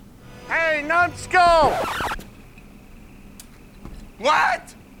Hey, numbskull!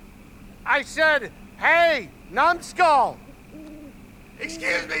 What? I said, hey, numbskull!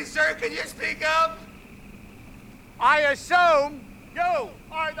 Excuse me, sir, can you speak up? I assume you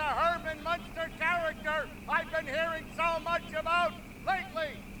are the Herman Munster character I've been hearing so much about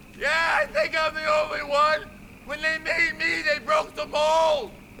lately. Yeah, I think I'm the only one. When they made me, they broke the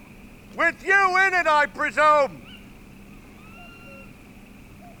mold. With you in it, I presume.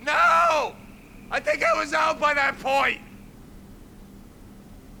 No! I think I was out by that point.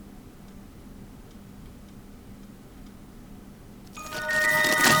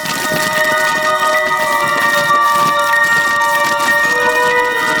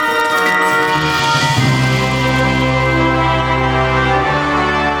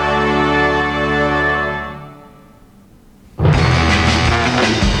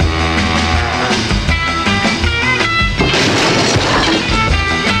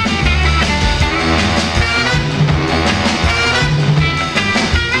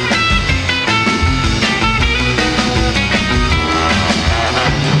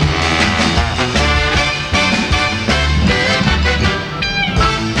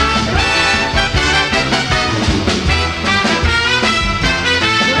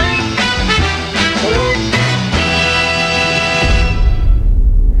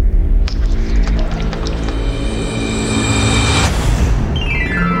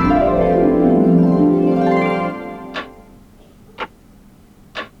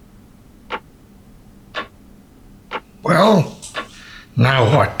 Well,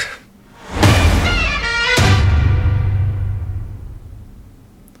 now what?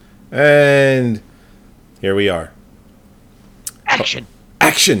 And here we are. Action.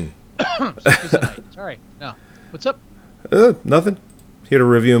 Action. Sorry. No. What's up? Nothing. Here to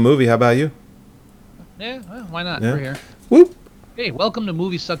review a movie. How about you? Yeah, well, why not? Yeah. We're here. Whoop. Hey, welcome to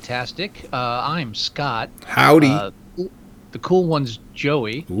Movie Sucktastic. I'm Scott. Howdy. The cool one's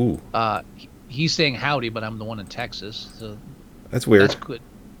Joey. Ooh, He's saying howdy, but I'm the one in Texas. So that's weird. that's good.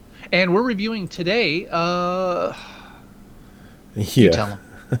 And we're reviewing today. Yeah. You tell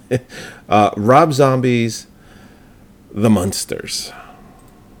him. Rob Zombie's The Munsters.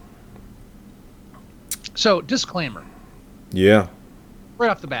 So, disclaimer. Yeah. Right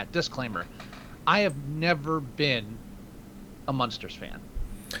off the bat, disclaimer. I have never been a Munsters fan.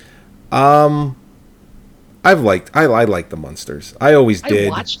 I like The Munsters. I always did. I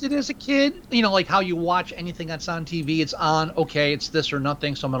watched it as a kid. You know, like how you watch anything that's on TV. It's on, okay, it's this or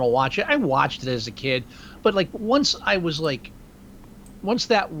nothing, so I'm going to watch it. I watched it as a kid. But, like, once that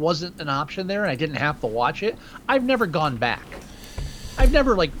wasn't an option there and I didn't have to watch it, I've never gone back. I've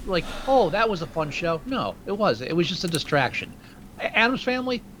never, like, oh, that was a fun show. No, it wasn't. It was just a distraction. Addams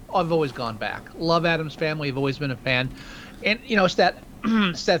Family, I've always gone back. Love Addams Family. I've always been a fan. And, you know, it's that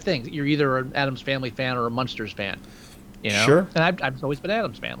thing. You're either an Addams Family fan or a Munsters fan. You know? Sure. And I've always been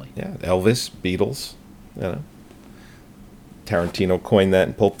Addams Family. Yeah, Elvis, Beatles. You know, Tarantino coined that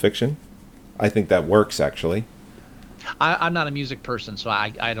in Pulp Fiction. I think that works, actually. I'm not a music person, so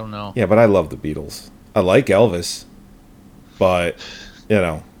I don't know. Yeah, but I love the Beatles. I like Elvis, but you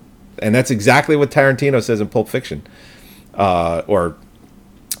know, and that's exactly what Tarantino says in Pulp Fiction, or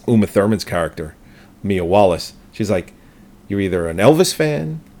Uma Thurman's character, Mia Wallace. She's like, you're either an Elvis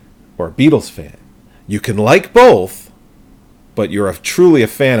fan or a Beatles fan. You can like both, but you're truly a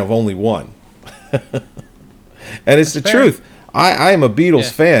fan of only one. And it's the truth. I am a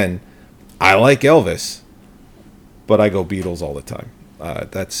Beatles fan. I like Elvis, but I go Beatles all the time.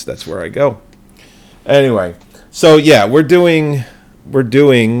 That's where I go. Anyway, so yeah, we're doing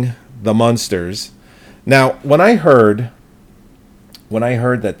The Munsters. Now, when I heard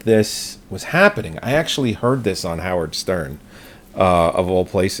that this was happening, I actually heard this on Howard Stern, of all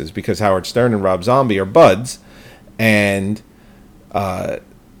places, because Howard Stern and Rob Zombie are buds, and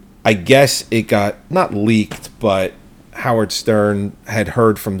I guess it got not leaked, but Howard Stern had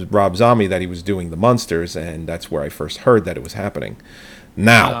heard from Rob Zombie that he was doing The Munsters, and that's where I first heard that it was happening.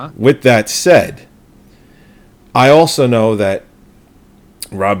 Now, with that said, I also know that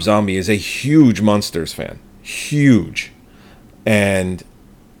Rob Zombie is a huge Munsters fan. Huge. And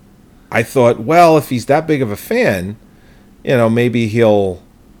I thought, well, if he's that big of a fan, you know, maybe he'll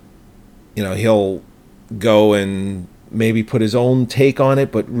go and maybe put his own take on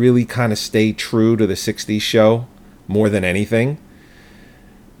it, but really kind of stay true to the 60s show more than anything.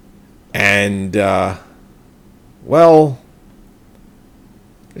 And, well,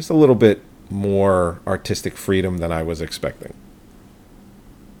 there's a little bit more artistic freedom than I was expecting.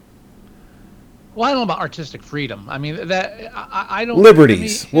 Well, I don't know about artistic freedom. I mean, that I don't.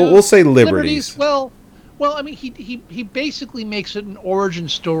 Liberties. I mean, we'll say liberties. Well, Well, I mean, he basically makes it an origin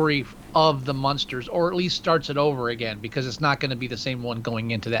story of the Munsters, or at least starts it over again, because it's not going to be the same one going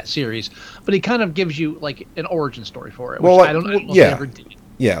into that series. But he kind of gives you like an origin story for it, which I don't know if he ever did.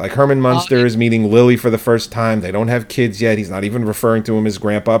 Yeah, like Herman Munster is meeting Lily for the first time. They don't have kids yet. He's not even referring to him as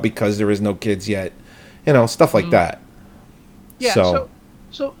grandpa because there is no kids yet. You know, stuff like that. Yeah. So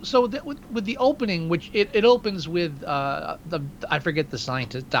with the opening, which it opens with I forget the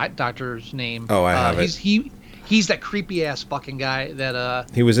scientist doctor's name. Oh, I have it. He's that creepy ass fucking guy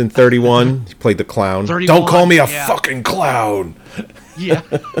that he was in 31. He played the clown. 31, don't call me a fucking clown. Yeah.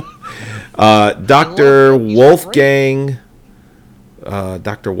 Dr. Wolfgang.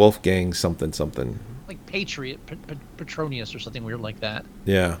 Dr. Wolfgang something. Like Patriot, Petronius or something weird like that.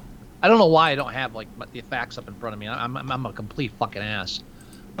 Yeah. I don't know why I don't have like the facts up in front of me. I'm a complete fucking ass.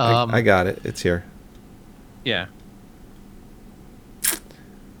 I got it. It's here. Yeah.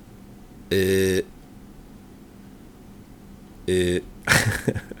 I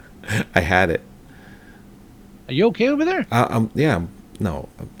had it. Are you okay over there? I'm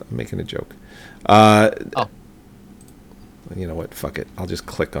making a joke. You know what? Fuck it. I'll just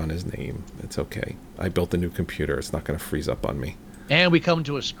click on his name. It's okay. I built a new computer. It's not going to freeze up on me. And we come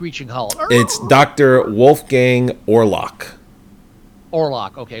to a screeching halt. It's Dr. Wolfgang Orlok.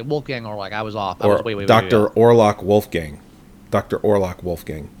 Orlok. Okay, Wolfgang Orlok. I was off. I was way Dr. off. Orlok Wolfgang. Dr. Orlok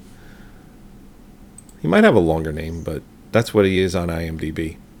Wolfgang. He might have a longer name, but that's what he is on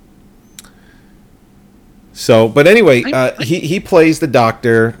IMDb. So, but anyway, he plays the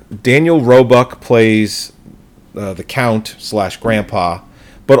doctor. Daniel Roebuck plays the Count / Grandpa.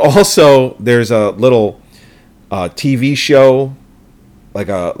 But also, there's a little TV show, like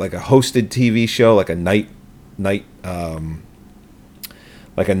a hosted TV show, like a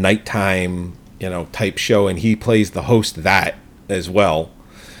nighttime, type show, and he plays the host that as well.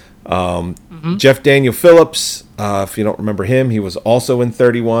 Jeff Daniel Phillips, if you don't remember him, he was also in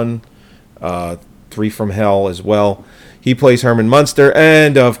 31, 3 from Hell as well. He plays Herman Munster,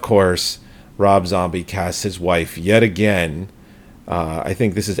 and of course, Rob Zombie casts his wife yet again. I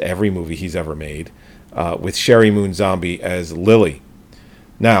think this is every movie he's ever made, with Sherry Moon Zombie as Lily.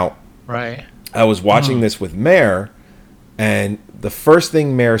 Now, right. I was watching this with Mare, and the first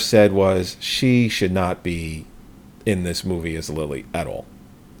thing Mare said was she should not be in this movie as Lily at all.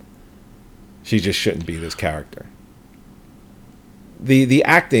 She just shouldn't be this character. The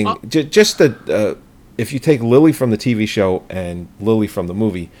acting, if you take Lily from the TV show and Lily from the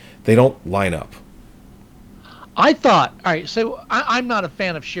movie, they don't line up. I thought, all right, so I'm not a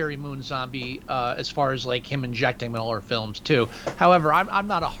fan of Sherry Moon Zombie as far as like him injecting in all her films too. However, I'm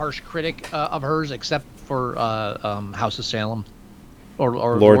not a harsh critic of hers except for House of Salem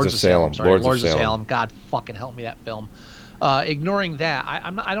or Lords of Salem. Sorry, Lords of Salem. God fucking help me, that film. Ignoring that,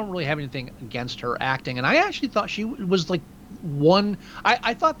 I don't really have anything against her acting, and I actually thought she was like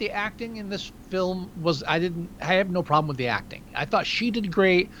I thought the acting in this film was I have no problem with the acting. I thought she did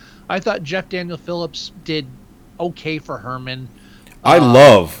great. I thought Jeff Daniel Phillips did okay for Herman. I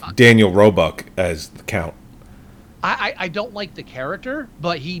love Daniel Roebuck as the Count. I don't like the character,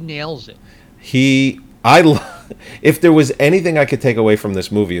 but he nails it. If there was anything I could take away from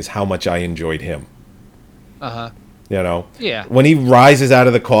this movie is how much I enjoyed him. Yeah. When he rises out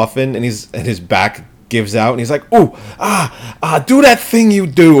of the coffin and his back gives out and he's like, "Ooh, do that thing you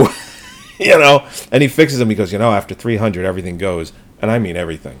do," and he fixes him. He goes, after 300, everything goes, and I mean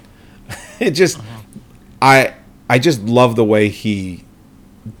everything. It just, I just love the way he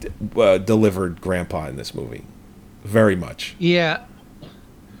delivered Grandpa in this movie, very much. Yeah.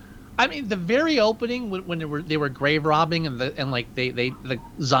 I mean, the very opening when they were grave robbing and the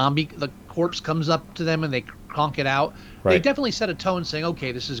zombie, the corpse comes up to them and they conk it out. Right. They definitely set a tone saying,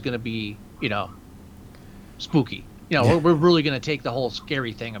 okay, this is going to be, spooky. We're really going to take the whole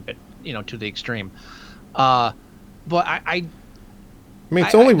scary thing a bit, to the extreme. But I mean,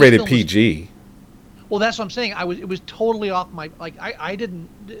 it's only rated PG. Well, that's what I'm saying. It was totally off my, I didn't,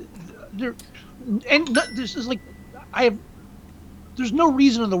 this is like, there's no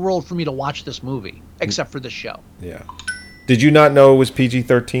reason in the world for me to watch this movie except for this show. Yeah. Did you not know it was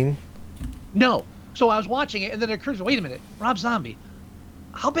PG-13? No. So I was watching it, and then it occurred to me, wait a minute, Rob Zombie,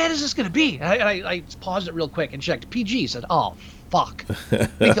 how bad is this going to be? And I paused it real quick and checked PG. Said, oh, fuck. I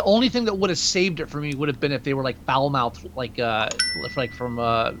think the only thing that would have saved it for me would have been if they were like foul-mouthed, like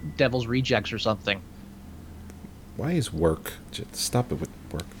from Devil's Rejects or something. Why is work? Just stop it with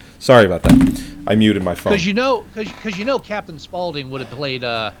work. Sorry about that. I muted my phone. Because Captain Spaulding would have played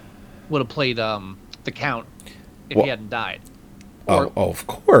the Count if he hadn't died. Of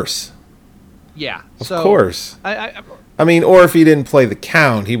course. Yeah. Of course. I mean, or if he didn't play the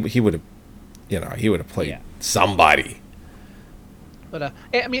Count, he would have he would have played Yeah. somebody. But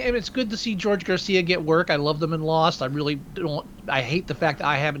I mean, it's good to see George Garcia get work. I love them in Lost. I really don't. I hate the fact that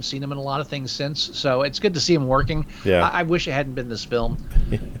I haven't seen him in a lot of things since. So it's good to see him working. Yeah. I wish it hadn't been this film.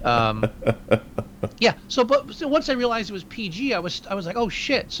 Yeah. So once I realized it was PG, I was like, oh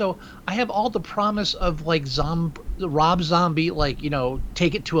shit. So I have all the promise of like Rob Zombie, like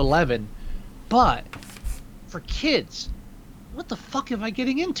take it to 11, but for kids, what the fuck am I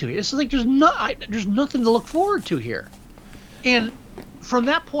getting into? It's like there's nothing to look forward to here, and from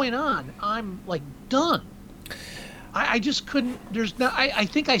that point on, I'm like done. I just couldn't. There's no. I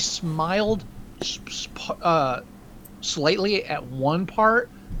think I smiled slightly at one part.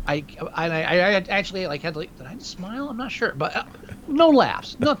 I actually like had like, did I smile? I'm not sure, but no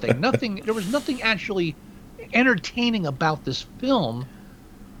laughs, nothing. There was nothing actually entertaining about this film,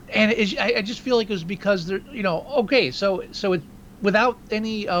 and I just feel like it was because there, okay, so it without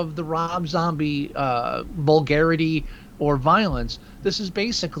any of the Rob Zombie vulgarity or violence, this is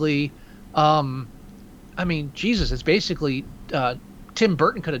basically, I mean, Jesus, it's basically Tim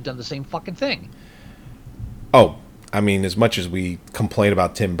Burton could have done the same fucking thing. Oh, I mean, as much as we complain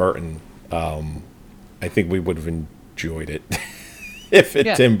about Tim Burton, I think we would have enjoyed it if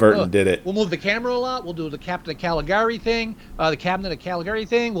Tim Burton did it. We'll move the camera a lot. We'll do the Captain of Caligari thing, the Cabinet of Caligari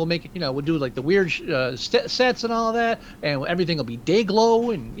thing. We'll make it, we'll do like the weird sets and all of that, and everything will be day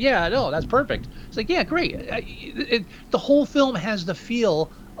glow. And that's perfect. It's like, yeah, great. The whole film has the feel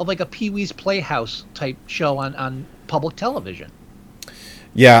of like a Pee-wee's Playhouse type show on public television.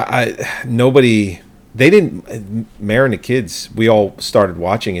 Yeah, they didn't. Mare and the kids, we all started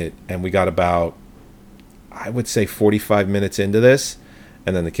watching it, and we got about, I would say, 45 minutes into this,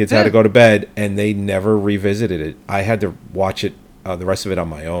 and then the kids had to go to bed, and they never revisited it. I had to watch it, the rest of it on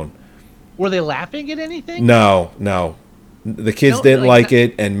my own. Were they laughing at anything? No. The kids didn't like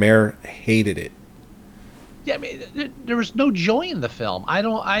it, and Mare hated it. Yeah, I mean, there was no joy in the film.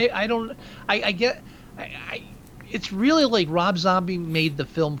 It's really like Rob Zombie made the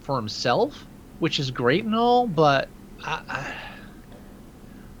film for himself, which is great and all, but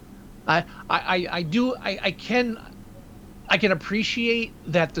I can appreciate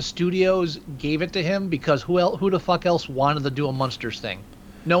that the studios gave it to him, because who the fuck else wanted to do a Munsters thing?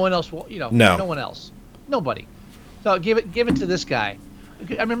 No one else, no one else, nobody. So give it to this guy.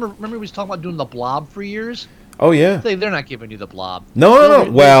 I remember he was talking about doing the Blob for years. Oh yeah, they're not giving you the Blob. No.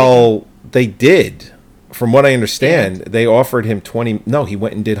 Well, they did. From what I understand, they offered him 20. No, he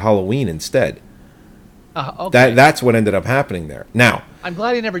went and did Halloween instead. Okay. That's what ended up happening there. Now, I'm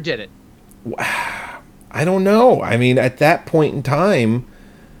glad he never did it. I don't know. I mean, at that point in time,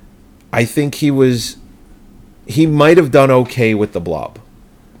 I think he might have done okay with the Blob.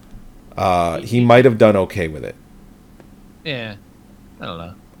 He might have done okay with it. Yeah, I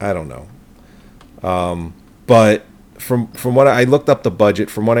don't know. But from what I looked up the budget,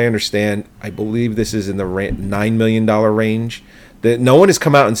 from what I understand, I believe this is in the $9 million range. That no one has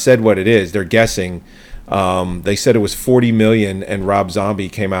come out and said what it is. They're guessing. They said it was $40 million, and Rob Zombie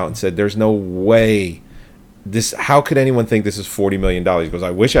came out and said, "There's no way. How could anyone think this is $40 million?" He goes,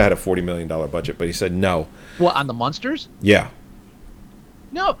 "I wish I had a $40 million budget," but he said no. What, on the Munsters? Yeah.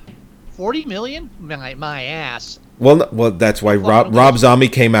 No, $40 million? My ass. Well, that's why Rob Zombie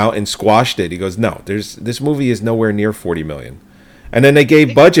came out and squashed it. He goes, "No, this movie is nowhere near $40 million." And then they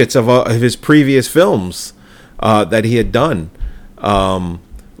gave budgets of his previous films that he had done.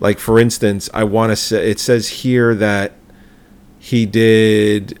 Like, for instance, I want to say, it says here that he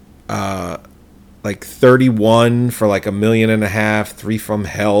did like 31 for like $1.5 million. 3 from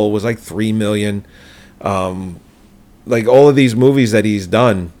Hell was like $3 million. Like all of these movies that he's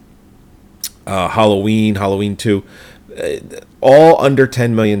done, Halloween 2, all under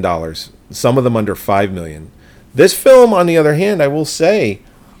 $10 million. Some of them under $5 million. This film, on the other hand, I will say,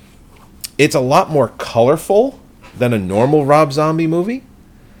 it's a lot more colorful than a normal Rob Zombie movie.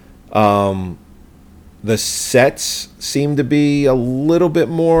 The sets seem to be a little bit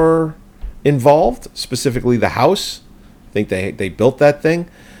more involved, specifically the house. I think they built that thing.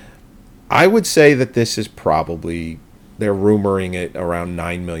 I would say that this is probably, they're rumoring it around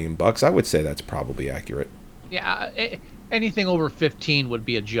 $9 million. I would say that's probably accurate. Yeah, anything over 15 would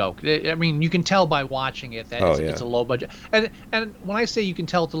be a joke. I mean, you can tell by watching it that it's a low budget. And when I say you can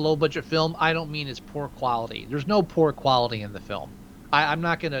tell it's a low budget film, I don't mean it's poor quality. There's no poor quality in the film. I'm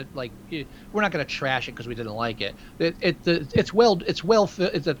not gonna we're not gonna trash it because we didn't like it. It's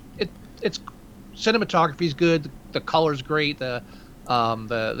cinematography's good. The color's great. The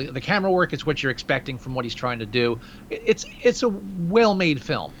camera work is what you're expecting from what he's trying to do. It's a well-made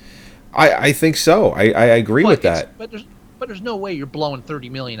film. I think so. I agree with that. but there's no way you're blowing 30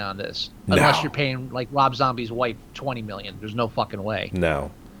 million on this unless No. you're paying like Rob Zombie's wife 20 million. There's no fucking way.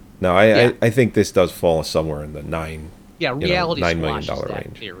 No, Yeah. I think this does fall somewhere in the $9 Yeah, reality $9 million squashes that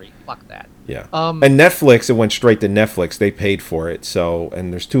range. theory. Fuck that. Yeah. Um, And Netflix, it went straight to Netflix. They paid for it. So,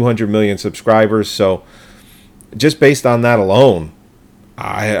 and there's 200 million subscribers. So, just based on that alone,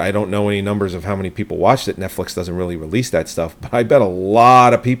 I don't know any numbers of how many people watched it. Netflix doesn't really release that stuff, but I bet a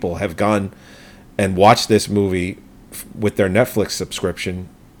lot of people have gone and watched this movie with their Netflix subscription.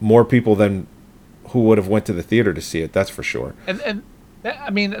 More people than who would have went to the theater to see it. That's for sure. and that, I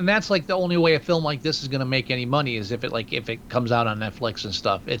mean, and that's like the only way a film like this is going to make any money is if it comes out on Netflix and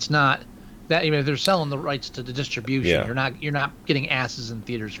stuff. It's not that, if they're selling the rights to the distribution, Yeah. you're not getting asses in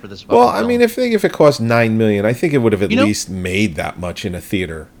theaters for this. Fucking Well, I film. mean, if it cost $9 million, I think it would have at You know- least made that much in a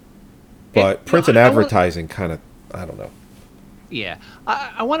theater. But print and I wanna- advertising kind of, I don't know. Yeah,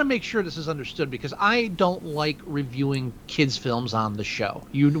 I want to make sure this is understood because I don't like reviewing kids' films on the show.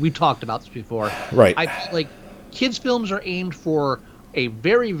 We talked about this before. Right. Kids' films are aimed for a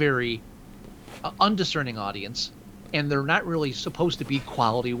very, very undiscerning audience, and they're not really supposed to be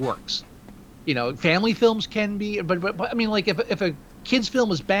quality works. Family films can be, but I mean, like if a kids'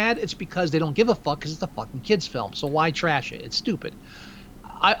 film is bad, it's because they don't give a fuck because it's a fucking kids' film. So why trash it? It's stupid.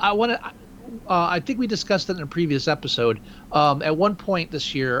 I want to. I think we discussed it in a previous episode. At one point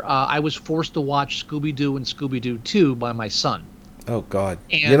this year, I was forced to watch Scooby-Doo and Scooby-Doo 2 by my son. Oh, God.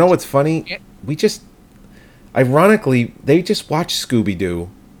 And- You know what's funny? Ironically, they just watched Scooby-Doo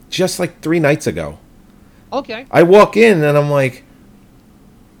just like 3 nights ago. Okay. I walk in and I'm like,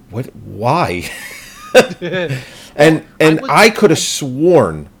 what? Why? and I could have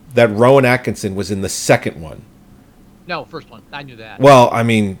sworn that Rowan Atkinson was in the second one. No, first one. I knew that. Well, I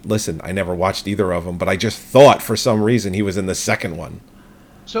mean, listen, I never watched either of them, but I just thought for some reason he was in the second one.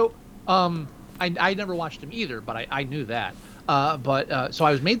 So, I never watched him either, but I knew that. So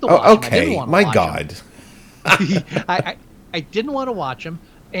I was made to watch him. I Okay, didn't wanna my watch God. him. I didn't want to watch him,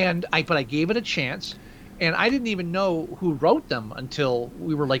 but I gave it a chance, and I didn't even know who wrote them until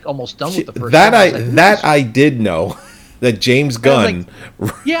we were like almost done with the first. That one. I was like, I did know that James Gunn.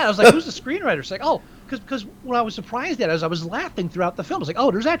 I was like, who's the screenwriter? It's like, oh, because what I was surprised at is I was laughing throughout the film. I was like,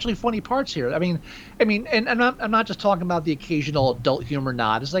 oh, there's actually funny parts here. I mean, and I'm not just talking about the occasional adult humor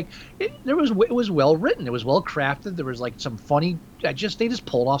nod. It's like it was well written. It was well crafted. There was like some funny. They just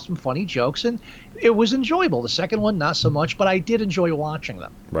pulled off some funny jokes, and it was enjoyable. The second one, not so much, but I did enjoy watching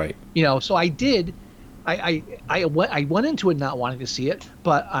them. Right. So I did. I went into it not wanting to see it,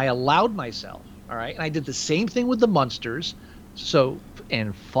 but I allowed myself. All right, and I did the same thing with the Munsters. So,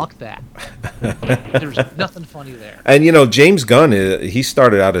 and fuck that. There's nothing funny there. And James Gunn, he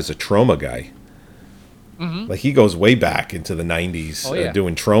started out as a trauma guy. Mm-hmm. Like he goes way back into the 90s Oh, yeah.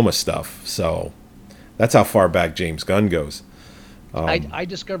 doing trauma stuff. So that's how far back James Gunn goes. I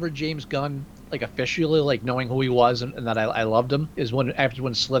discovered James Gunn like officially, like knowing who he was and that I loved him is after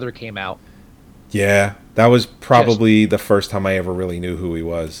when Slither came out. Yeah, that was probably the first time I ever really knew who he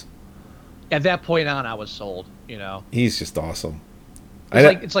was. At that point on, I was sold. He's just awesome.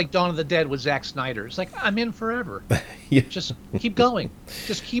 It's like Dawn of the Dead with Zack Snyder. It's like I'm in forever. Yeah. Just keep going.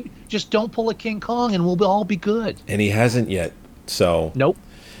 Just don't pull a King Kong and we'll all be good. And he hasn't yet. So Nope.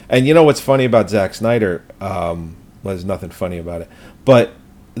 And you know what's funny about Zack Snyder? Well, there's nothing funny about it. But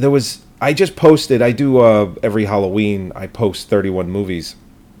I just posted, I do every Halloween, I post 31 movies,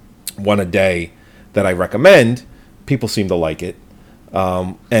 one a day that I recommend. People seem to like it.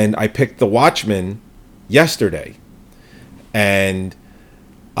 And I picked The Watchmen yesterday. And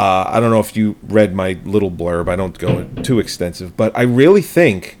I don't know if you read my little blurb. I don't go too extensive. But I really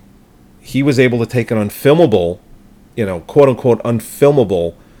think he was able to take an unfilmable, quote-unquote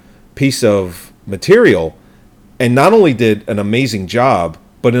unfilmable piece of material and not only did an amazing job,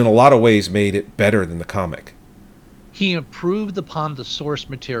 but in a lot of ways made it better than the comic. He improved upon the source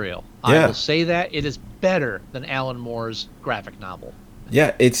material. Yeah. I will say that it is better than Alan Moore's graphic novel.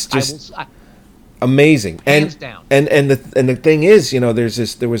 Yeah, it's just I amazing. Hands down. And the thing is,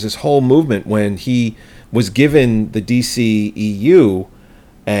 there was this whole movement when he was given the DCEU,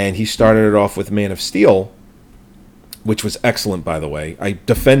 and he started it off with Man of Steel, which was excellent, by the way. I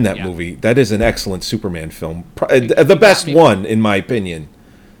defend that movie. That is an excellent Superman film, the best one in my opinion.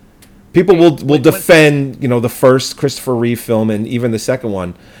 People will defend, the first Christopher Reeve film and even the second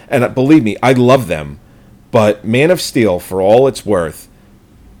one, and believe me, I love them. But Man of Steel, for all it's worth,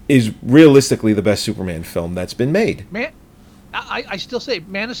 is realistically the best Superman film that's been made. I still say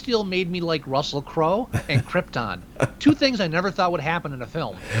Man of Steel made me like Russell Crowe and Krypton. Two things I never thought would happen in a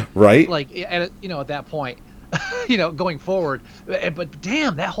film. Right? Like at that point. going forward. But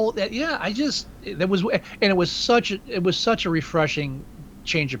damn, it was such a refreshing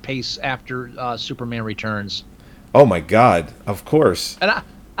change of pace after Superman Returns. Oh my God! Of course. And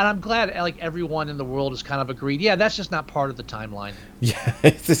I'm glad like everyone in the world has kind of agreed. Yeah, that's just not part of the timeline. Yeah,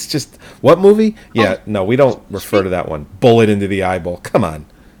 it's just what movie? Yeah, Oh, no, we don't refer to that one. Bullet into the eyeball. Come on.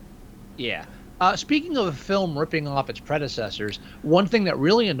 Yeah. Speaking of a film ripping off its predecessors, one thing that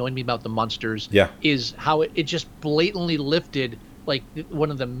really annoyed me about the Munsters is how it just blatantly lifted like one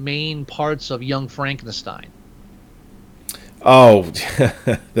of the main parts of Young Frankenstein. Oh,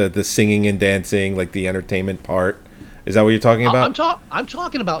 the singing and dancing, like the entertainment part. Is that what you're talking about? I'm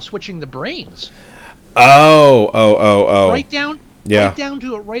talking about switching the brains. Oh. Right down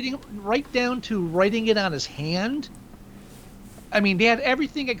to writing it on his hand. I mean, they had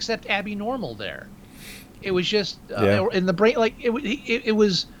everything except Abby Normal there. It was just in the brain, like it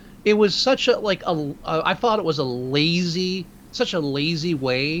was such a I thought it was such a lazy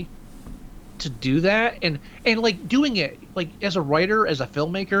way to do that, and like doing it like as a writer, as a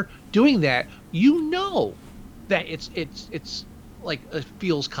filmmaker, doing that, that it's like it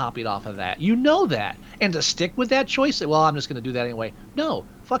feels copied off of that, that, and to stick with that choice, well, I'm just going to do that anyway. No,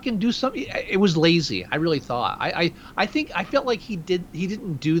 fucking do something. It was lazy. I really thought. I think I felt like he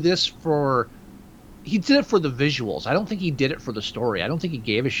didn't do this for. He did it for the visuals. I don't think he did it for the story. I don't think he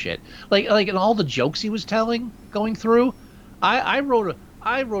gave a shit. Like in all the jokes he was going through. I wrote a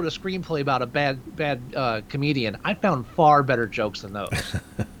screenplay about a bad comedian. I found far better jokes than those.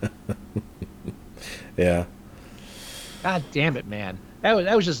 Yeah. God damn it, man!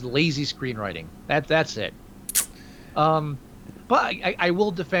 That was just lazy screenwriting. That's it. But I will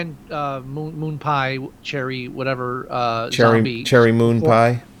defend Moon Pie, Cherry, whatever zombie. Cherry Moon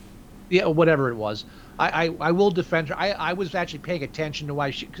Pie. Yeah, whatever it was. I will defend her. I was actually paying attention to why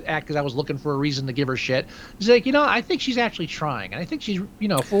she act, because I was looking for a reason to give her shit. It's like, I think she's actually trying, and I think she's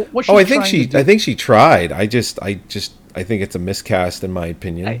for what she's I think she tried. I think it's a miscast in my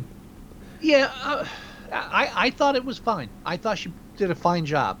opinion. I thought it was fine. I thought she did a fine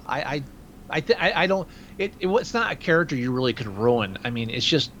job. It's not a character you really could ruin. I mean, it's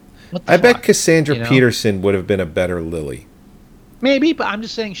just. What the I fuck, bet Cassandra Peterson would have been a better Lily. Maybe, but I'm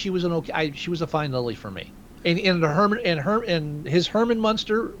just saying she was she was a fine Lily for me. And his Herman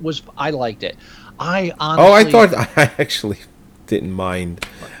Munster was, I liked it. I actually didn't mind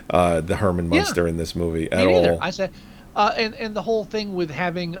the Herman Munster in this movie at all. I said, and the whole thing with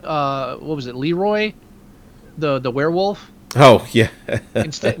having what was it, Leroy, the werewolf. Oh yeah.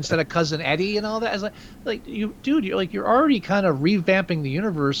 instead of cousin Eddie and all that. I was like you're already kind of revamping the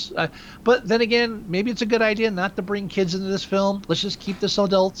universe. But then again, maybe it's a good idea not to bring kids into this film. Let's just keep this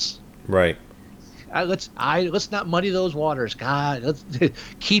adults. Right. Let's not muddy those waters. God, let's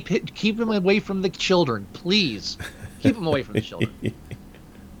keep them away from the children, please. Keep them away from the children.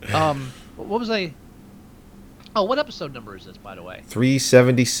 What was I? Oh, what episode number is this, by the way?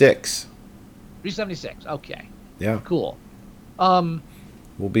 376. 376. Okay. Yeah. Cool.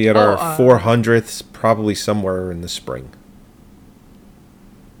 We'll be at our 400th probably somewhere in the spring.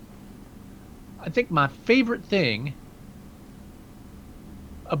 I think my favorite thing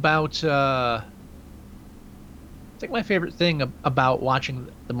about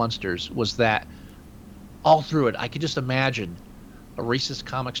watching the Munsters was that all through it, I could just imagine a racist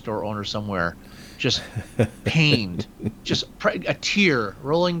comic store owner somewhere just pained, just a tear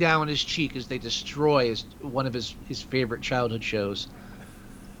rolling down his cheek as they destroy one of his favorite childhood shows.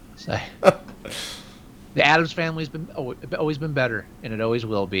 So, the Addams Family's always been better, and it always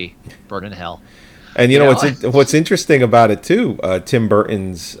will be. Burn in hell. And what's interesting about it too, Tim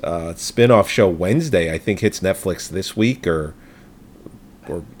Burton's spin-off show Wednesday, I think hits Netflix this week or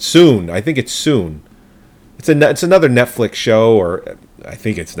soon. I think it's soon. It's another Netflix show, or I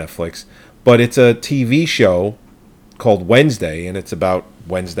think it's Netflix, but it's a TV show called Wednesday, and it's about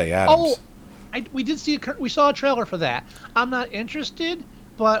Wednesday Addams. Oh, we saw a trailer for that. I'm not interested,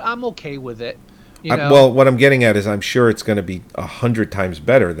 but I'm okay with it. Well, what I'm getting at is I'm sure it's going to be 100 times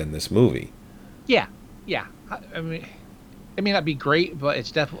better than this movie. Yeah. I mean, it may not be great, but it's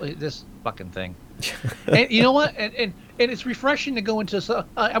definitely this fucking thing. And you know what? And it's refreshing to go into.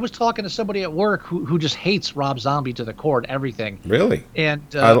 I was talking to somebody at work who just hates Rob Zombie to the core and everything. Really? And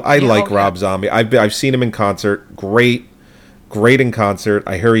I like Rob Zombie. I've seen him in concert. Great in concert.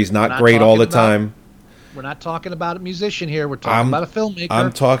 I hear he's not great all the time. We're not talking about a musician here. We're talking about a filmmaker.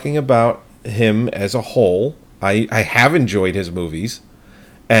 I'm talking about him as a whole. I have enjoyed his movies,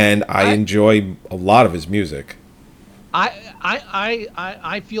 and I enjoy a lot of his music.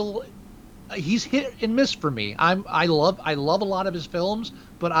 I feel he's hit and miss for me. I love a lot of his films,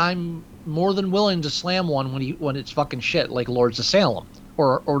 but I'm more than willing to slam one when it's fucking shit, like Lords of Salem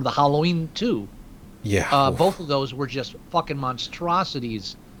or the Halloween 2. Yeah. Both of those were just fucking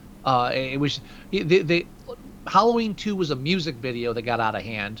monstrosities. It was the Halloween 2 was a music video that got out of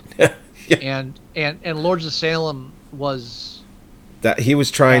hand, Yeah. and Lords of Salem was That he was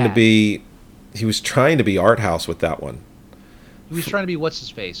trying bad. he was trying to be art house with that one. He was trying to be what's his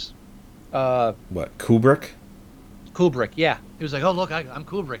face, What, Kubrick? Kubrick. Yeah, he was like, oh look, I'm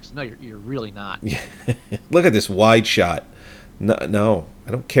Kubrick. No, you're really not. Look at this wide shot. No,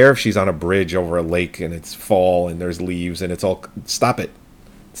 I don't care if she's on a bridge over a lake and it's fall and there's leaves and it's all. Stop it.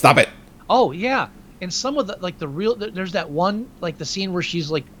 Oh yeah, and some of the like the real there's that one like the scene where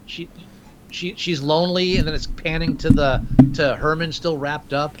she's like she's lonely and then it's panning to Herman still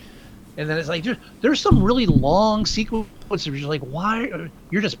wrapped up, and then it's like there's some really long sequences where you're like, why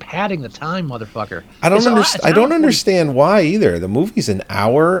you're just padding the time, motherfucker. I don't It's understand. an I don't hour 40 understand why either. The movie's an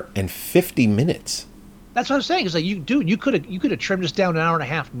hour and 50 minutes. That's what I'm saying. It's like you could have trimmed this down an hour and a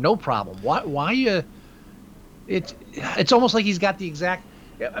half, no problem. Why you? It's almost like he's got the exact.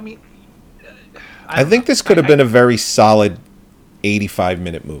 I mean, I think this could have been a very solid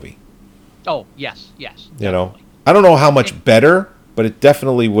 85-minute movie. Oh yes. You know, definitely. I don't know how much better, but it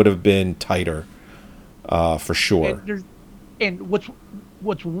definitely would have been tighter, for sure. And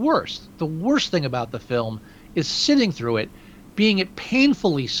what's worse? The worst thing about the film is sitting through it, being it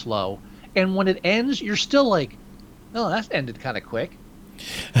painfully slow, and when it ends, you're still like, "Oh, that ended kind of quick."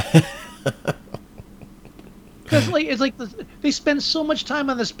 Because it's like they spend so much time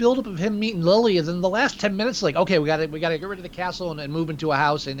on this buildup of him meeting Lily, and then the last 10 minutes, like, okay, we got to get rid of the castle and move into a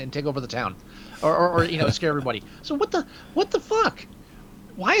house and take over the town, or scare everybody. So what the fuck?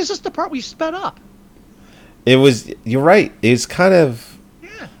 Why is this the part we sped up? It was. You're right. It's kind of.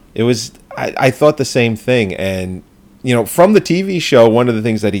 Yeah. It was. I thought the same thing, and from the TV show, one of the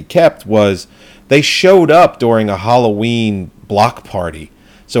things that he kept was they showed up during a Halloween block party.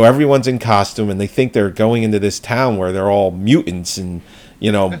 So everyone's in costume, and they think they're going into this town where they're all mutants and,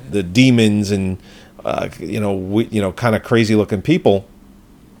 the demons and, kind of crazy looking people.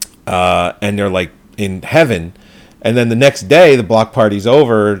 And they're like in heaven. And then the next day, the block party's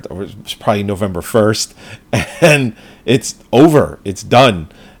over. It's probably November 1st. And it's over. It's done.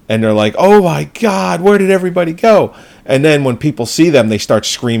 And they're like, oh my God, where did everybody go? And then when people see them, they start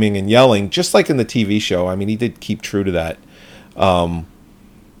screaming and yelling, just like in the TV show. I mean, he did keep true to that.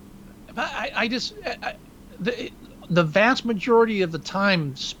 The vast majority of the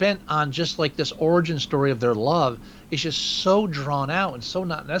time spent on just like this origin story of their love is just so drawn out and so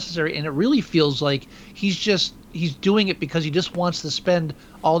not necessary, and it really feels like he's doing it because he just wants to spend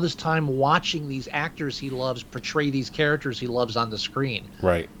all this time watching these actors he loves portray these characters he loves on the screen.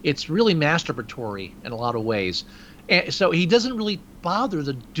 Right. It's really masturbatory in a lot of ways, and so he doesn't really bother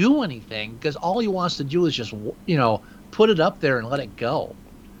to do anything because all he wants to do is just put it up there and let it go.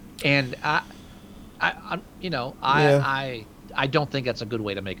 And I don't think that's a good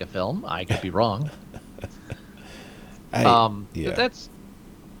way to make a film. I could be wrong. Yeah. That's.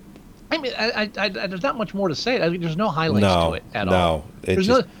 I mean, there's not much more to say. I mean, there's no highlights to it at all. There's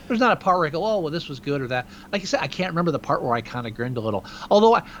not a part where I go, oh, well, this was good or that. Like I said, I can't remember the part where I kind of grinned a little.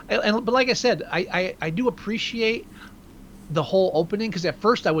 Although, but like I said, I do appreciate the whole opening, because at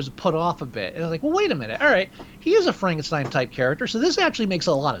first I was put off a bit. And I was like, well, wait a minute. All right, he is a Frankenstein type character, so this actually makes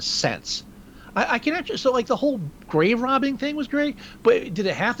a lot of sense. I can actually, so like the whole grave robbing thing was great, but did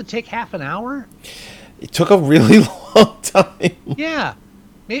it have to take half an hour? It took a really long time. Yeah.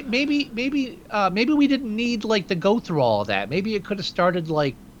 Maybe we didn't need like to go through all of that. Maybe it could have started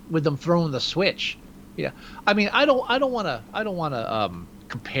like with them throwing the switch. Yeah. I mean, I don't want to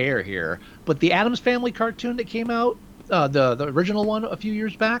compare here, but the Addams Family cartoon that came out, the original one a few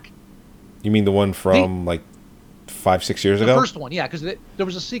years back. You mean the one from like 5-6 years ago? The first one, yeah, because there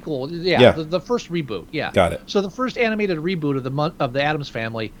was a sequel. Yeah. The first reboot. Yeah. Got it. So the first animated reboot of the Addams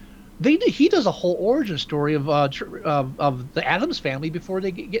Family, he does a whole origin story of the Addams Family before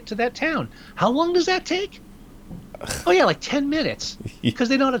they get to that town. How long does that take? Oh yeah, like 10 minutes, because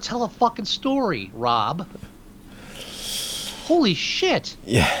they know how to tell a fucking story, Rob. Holy shit.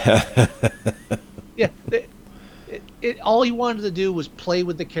 Yeah. Yeah. All he wanted to do was play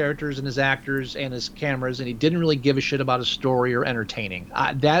with the characters and his actors and his cameras, and he didn't really give a shit about his story or entertaining.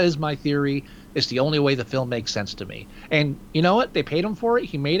 That is my theory. It's the only way the film makes sense to me. And you know what? They paid him for it.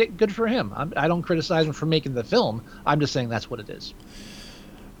 He made it. Good for him. I don't criticize him for making the film. I'm just saying that's what it is.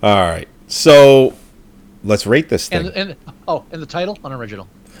 All right. So let's rate this thing. And the title, unoriginal.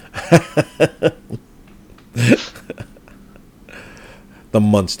 The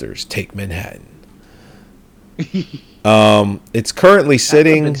Munsters Take Manhattan. It's currently That could've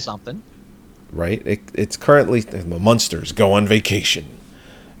sitting been something. right. It's currently the Munsters go on vacation.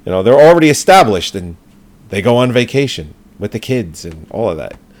 You know, they're already established and they go on vacation with the kids and all of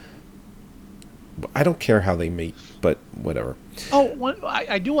that. I don't care how they meet, but whatever.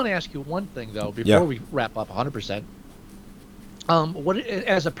 I do want to ask you one thing though before Yeah. we wrap up 100%. What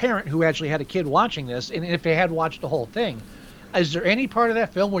as a parent who actually had a kid watching this, and if they had watched the whole thing, is there any part of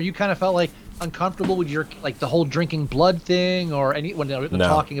that film where you kind of felt like uncomfortable with your like the whole drinking blood thing, or any when they're No.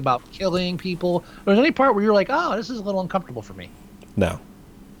 talking about killing people? Or was there any part where you're like, oh, this is a little uncomfortable for me? No.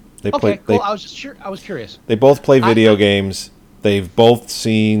 They Okay, play. cool. I was curious. They both play video games. They've both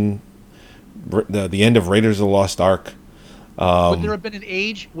seen the end of Raiders of the Lost Ark. Would there have been an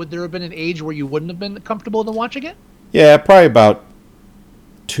age? Would there have been an age where you wouldn't have been comfortable in watching it? Yeah, probably about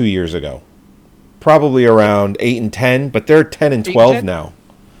 2 years ago. Probably around 8 and 10, but they're 10 and 8 and 12 10? now.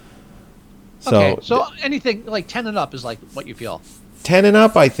 Okay, so anything like 10 and up is like what you feel. 10 and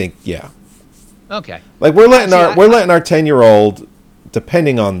up, I think, yeah. Okay. Like we're letting See, we're letting our 10-year-old,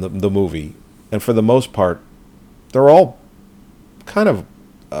 depending on the movie, and for the most part, they're all kind of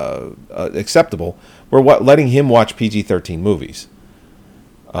acceptable. We're letting him watch PG-13 movies.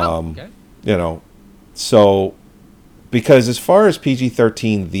 Okay. You know, so because as far as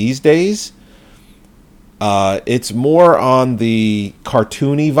PG-13 these days, it's more on the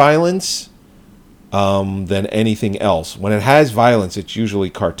cartoony violence than anything else. When it has violence, it's usually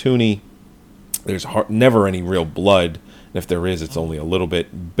cartoony. There's never any real blood. And if there is, it's only a little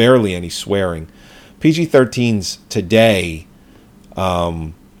bit, barely any swearing. PG-13s today,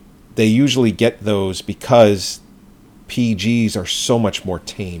 they usually get those because PGs are so much more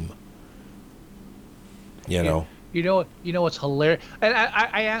tame. You know? You know what's hilarious? And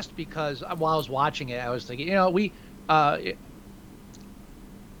I asked because while I was watching it, I was thinking,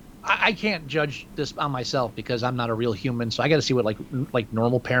 I can't judge this on myself because I'm not a real human, so I got to see what like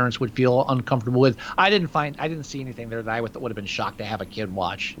normal parents would feel uncomfortable with. I didn't see anything there that I would have been shocked to have a kid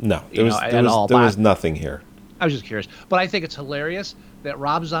watch. No, there was nothing here. I was just curious, but I think it's hilarious that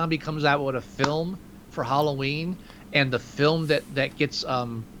Rob Zombie comes out with a film for Halloween, and the film that gets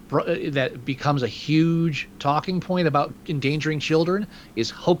that becomes a huge talking point about endangering children is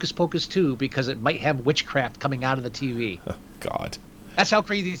Hocus Pocus 2 because it might have witchcraft coming out of the TV. Oh, God. That's how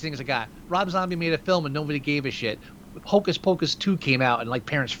crazy these things have got. Rob Zombie made a film and nobody gave a shit. Hocus Pocus 2 came out and like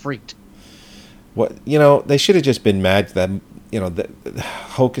parents freaked. What they should have just been mad that the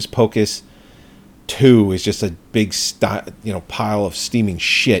Hocus Pocus 2 is just a big pile of steaming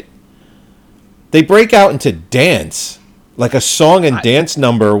shit. They break out into dance, like a song and dance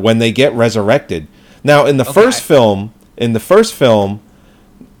number when they get resurrected. Now in the first film,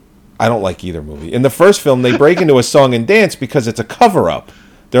 I don't like either movie. In the first film, they break into a song and dance because it's a cover-up.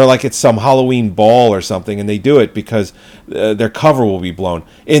 They're like it's some Halloween ball or something, and they do it because their cover will be blown.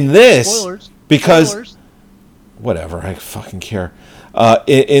 In this, Spoilers. Whatever, I fucking care.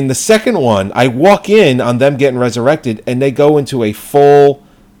 In the second one, I walk in on them getting resurrected, and they go into a full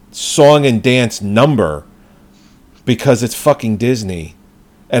song and dance number because it's fucking Disney,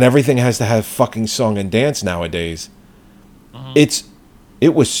 and everything has to have fucking song and dance nowadays.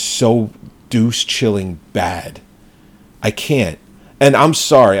 It was so deuce-chilling bad. I can't. And I'm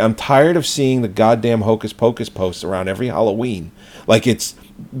sorry. I'm tired of seeing the goddamn Hocus Pocus posts around every Halloween. Like it's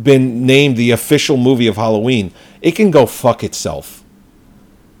been named the official movie of Halloween. It can go fuck itself.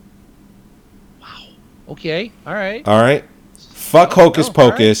 Okay, all right. All right? Fuck Hocus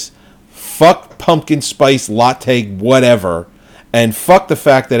Pocus. Fuck pumpkin spice latte whatever. And fuck the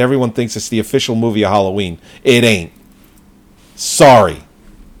fact that everyone thinks it's the official movie of Halloween. It ain't. Sorry.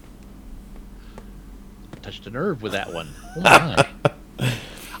 Touched a nerve with that one. Oh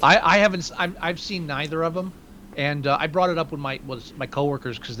my! I've seen neither of them, and I brought it up with my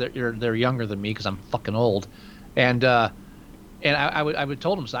coworkers because they're younger than me because I'm fucking old, and I would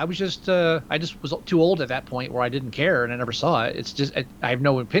told them so. I just was too old at that point where I didn't care and I never saw it. It's just I have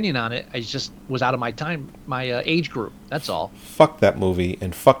no opinion on it. I just was out of my time, my age group. That's all. Fuck that movie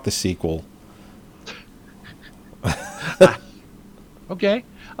and fuck the sequel. Okay.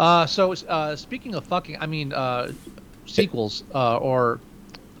 So speaking of fucking, I mean, sequels, or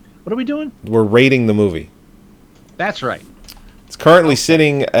what are we doing? We're rating the movie. That's right. It's currently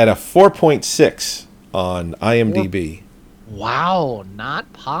sitting at a 4.6 on IMDb. Wow,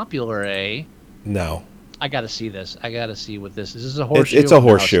 not popular, eh? No. I got to see this. I got to see what this is. Is this a horseshoe? It's a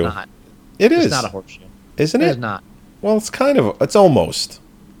horseshoe. No, it's not. It is. It's not a horseshoe. Isn't it? It is not. Well, it's kind of. It's almost.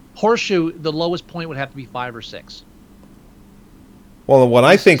 Horseshoe, the lowest point would have to be 5 or 6. Well, when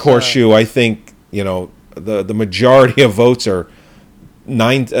I think horseshoe, I think, the majority of votes are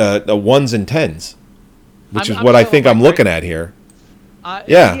ones and tens, which is I'm what I so think I'm right, looking at here.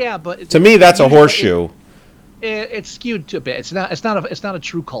 Yeah, Yeah. but To me, that's a horseshoe. It's skewed to a bit. It's not a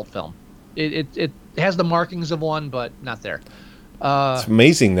true cult film. It has the markings of one, but not there. It's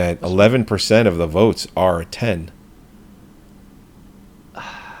amazing that 11% of the votes are a 10.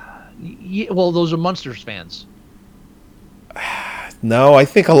 Well, those are Munsters fans. No, I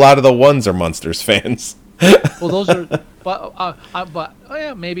think a lot of the ones are Munsters fans. Well, those are, but oh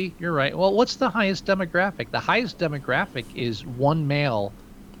yeah, maybe you're right. Well, what's the highest demographic? The highest demographic is one male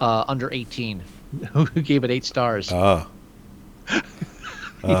under 18 who gave it 8 stars. Ah.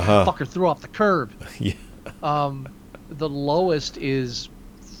 Fucker threw off the curb. Yeah. The lowest is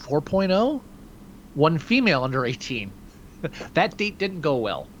 4.0. One female under 18. That date didn't go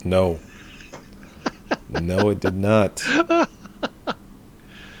well. No. No, it did not.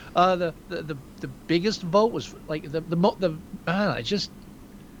 The biggest vote was like I don't know, it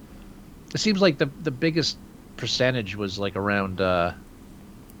seems like the biggest percentage was like around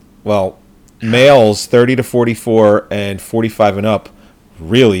Well, males 30 to 44 and 45 and up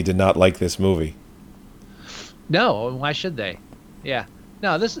really did not like this movie. No, why should they? Yeah.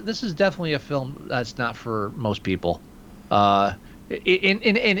 No, this is definitely a film that's not for most people. In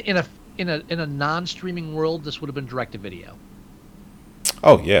a non-streaming world, this would have been direct to video.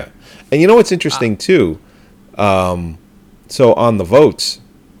 Oh, yeah. And you know what's interesting, too? So on the votes,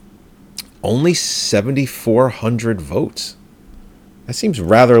 only 7,400 votes. That seems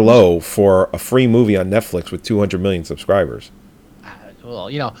rather low for a free movie on Netflix with 200 million subscribers.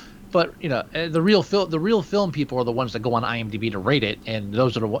 Well, but the real film people are the ones that go on IMDb to rate it, and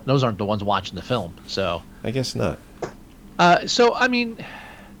those aren't the ones watching the film. So I guess not. So I mean,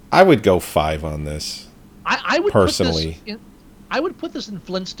 I would go 5 on this. I would personally. I would put this in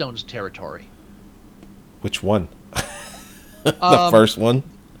Flintstones territory. Which one? The first one?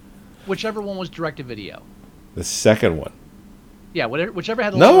 Whichever one was direct to video. The second one? Yeah, whichever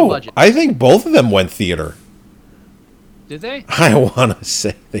had the lower No, budget. I think both of them went theater. Did they? I want to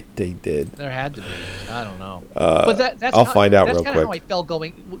say they did. There had to be. I don't know. But that's I'll find out real That's kind of how I quick. felt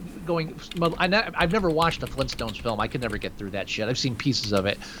going. I've never watched a Flintstones film. I could never get through that shit. I've seen pieces of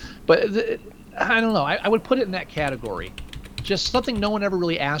it, but I don't know. I would put it in that category. Just something no one ever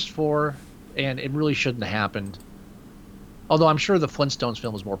really asked for, and it really shouldn't have happened. Although I'm sure the Flintstones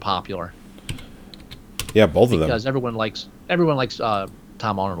film is more popular Yeah, both of them. because everyone likes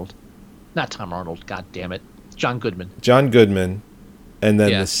Tom Arnold. Not Tom Arnold. God damn it, John Goodman. John Goodman. And then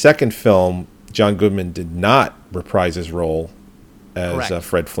Yeah. the second film, John Goodman did not reprise his role as Correct.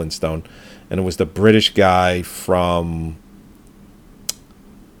 Fred Flintstone. And it was the British guy from...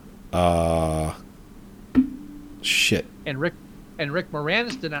 shit. And Rick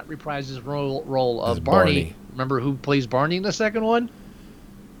Moranis did not reprise his role As of Barney. Barney. Remember who plays Barney in the second one?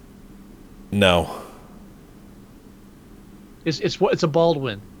 No. It's a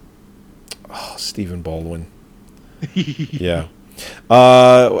Baldwin. Oh, Stephen Baldwin. Yeah.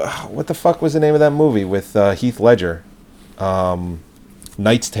 What the fuck was the name of that movie with Heath Ledger?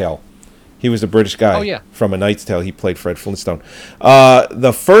 Knight's Tale. He was the British guy. Oh, yeah. From A Knight's Tale. He played Fred Flintstone.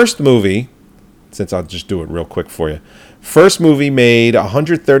 The first movie, since I'll just do it real quick for you. First movie made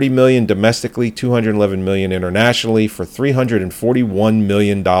 $130 million domestically, $211 million internationally for $341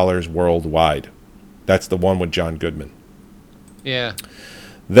 million worldwide. That's the one with John Goodman. Yeah.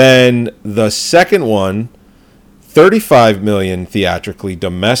 Then the second one, $35 million theatrically,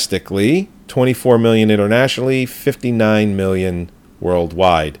 domestically, $24 million internationally, $59 million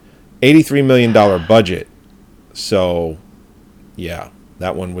worldwide, $83 million budget. So, yeah,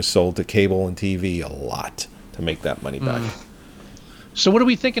 that one was sold to cable and TV a lot to make that money back. So what are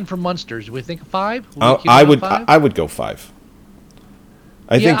we thinking for Munsters? Do we think 5? I would go 5.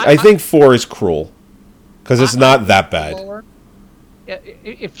 Yeah, I think 4 is cruel because it's not that bad. Lower.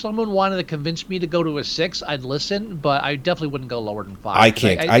 If someone wanted to convince me to go to a 6, I'd listen, but I definitely wouldn't go lower than 5. I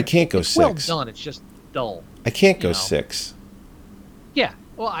can't go it's 6. Well done. It's just dull. I can't go know. 6. Yeah.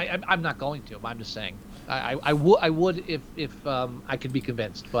 Well, I'm not going to. I'm just saying. I would if I could be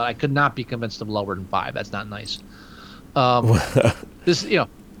convinced, but I could not be convinced of lower than 5. That's not nice. This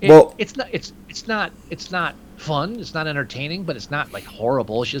it's not fun. It's not entertaining, but it's not like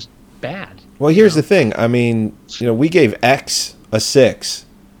horrible. It's just bad. Well, here's the thing. I mean, we gave X a 6,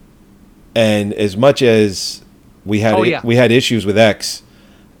 and as much as we had we had issues with X,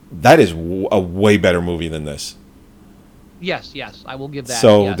 that is a way better movie than this. Yes, I will give that.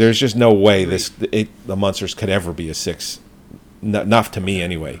 So yes. there's just no way the Monsters could ever be a 6, not to me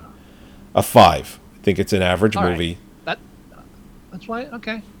anyway. A 5. I think it's an average All right. movie. That's why.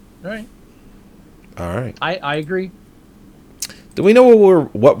 Okay, all right. All right. I agree. Do we know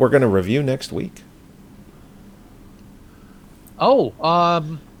what we're going to review next week? Oh, I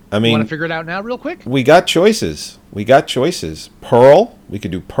want mean, to figure it out now, real quick? we got choices. Pearl. We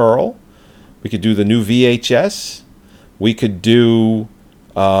could do Pearl. We could do the new VHS. We could do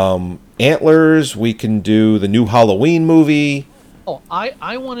Antlers. We can do the new Halloween movie. Oh,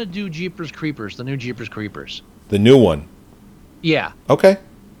 I want to do Jeepers Creepers, the new Jeepers Creepers. The new one. Yeah. Okay.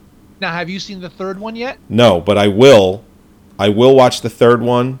 Now, have you seen the third one yet? No, but I will. I will watch the third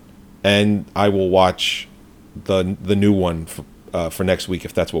one, and I will watch the new one for next week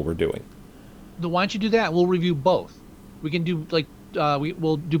if that's what we're doing. Why don't you do that? We'll review both. We can do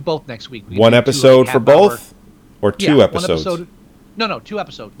we'll do both next week. We can One do episode for half-hour- both, or two Yeah, episodes. One episode. No, 2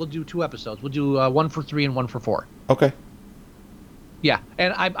 episodes. We'll do 2 episodes. We'll do 1 for 3 and 1 for 4. Okay. Yeah,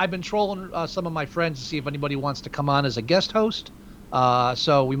 and I've been trolling some of my friends to see if anybody wants to come on as a guest host.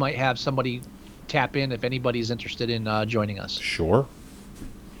 So we might have somebody tap in if anybody's interested in joining us. Sure.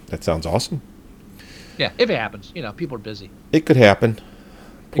 That sounds awesome. Yeah, if it happens. People are busy. It could happen.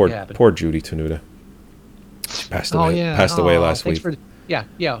 Poor could happen. poor Judy Tenuta. She passed away. Passed away last week.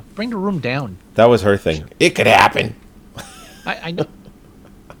 Yeah. Bring the room down. That was her thing. It could happen. I know.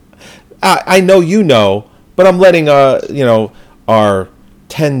 I know you know, but I'm letting our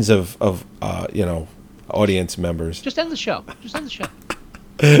tens of audience members. Just end the show.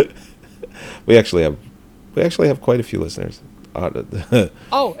 We actually have quite a few listeners.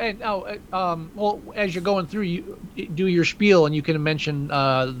 Oh, and well, as you're going through, you do your spiel, and you can mention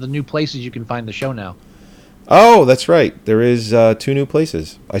the new places you can find the show now. Oh, that's right. There is 2 new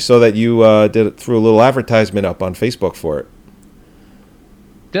places. I saw that you threw a little advertisement up on Facebook for it.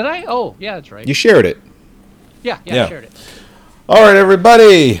 Did I? Oh, yeah, that's right. You shared it. Yeah, Yeah. I shared it. All right,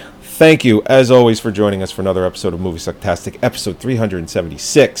 everybody. Thank you, as always, for joining us for another episode of Movie Sucktastic, episode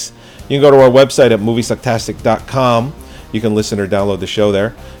 376. You can go to our website at moviesucktastic.com. You can listen or download the show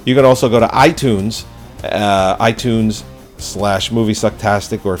there. You can also go to iTunes, iTunes/Movie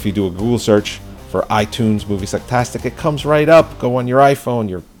Sucktastic, or if you do a Google search for iTunes Movie Sucktastic, it comes right up. Go on your iPhone,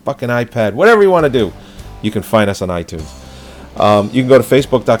 your fucking iPad, whatever you want to do. You can find us on iTunes. You can go to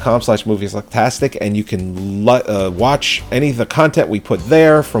facebook.com/moviesucktastic, and you can watch any of the content we put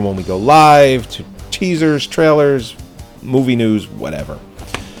there, from when we go live to teasers, trailers, movie news, whatever.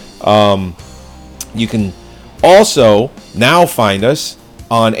 You can also now find us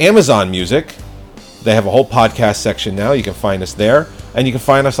on Amazon Music. They have a whole podcast section now. You can find us there, and you can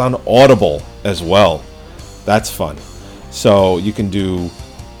find us on Audible as well. That's fun. So you can do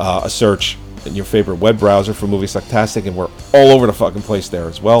a search in your favorite web browser for Movie Sucktastic, and we're all over the fucking place there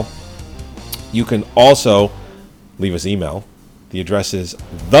as well. You can also leave us email. The address is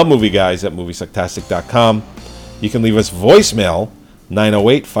themovieguys@moviesucktastic.com. You can leave us voicemail,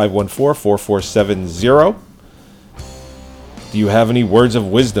 908-514-4470. Do you have any words of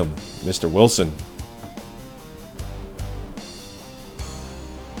wisdom, Mr. Wilson?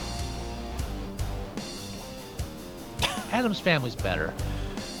 Adam's Family's better.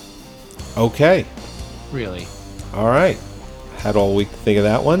 Okay. Really. All right. Had all week to think of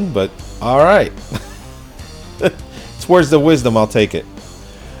that one, but all right. It's words of wisdom. I'll take it.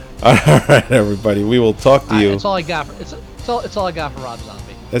 All right, everybody. We will talk to you. It's all I got for it's all I got for Rob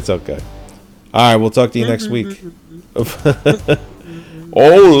Zombie. It's okay. All right. We'll talk to you next week. Oh,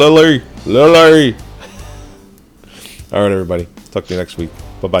 Lily. All right, everybody. Talk to you next week.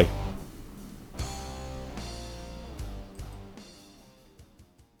 Bye-bye.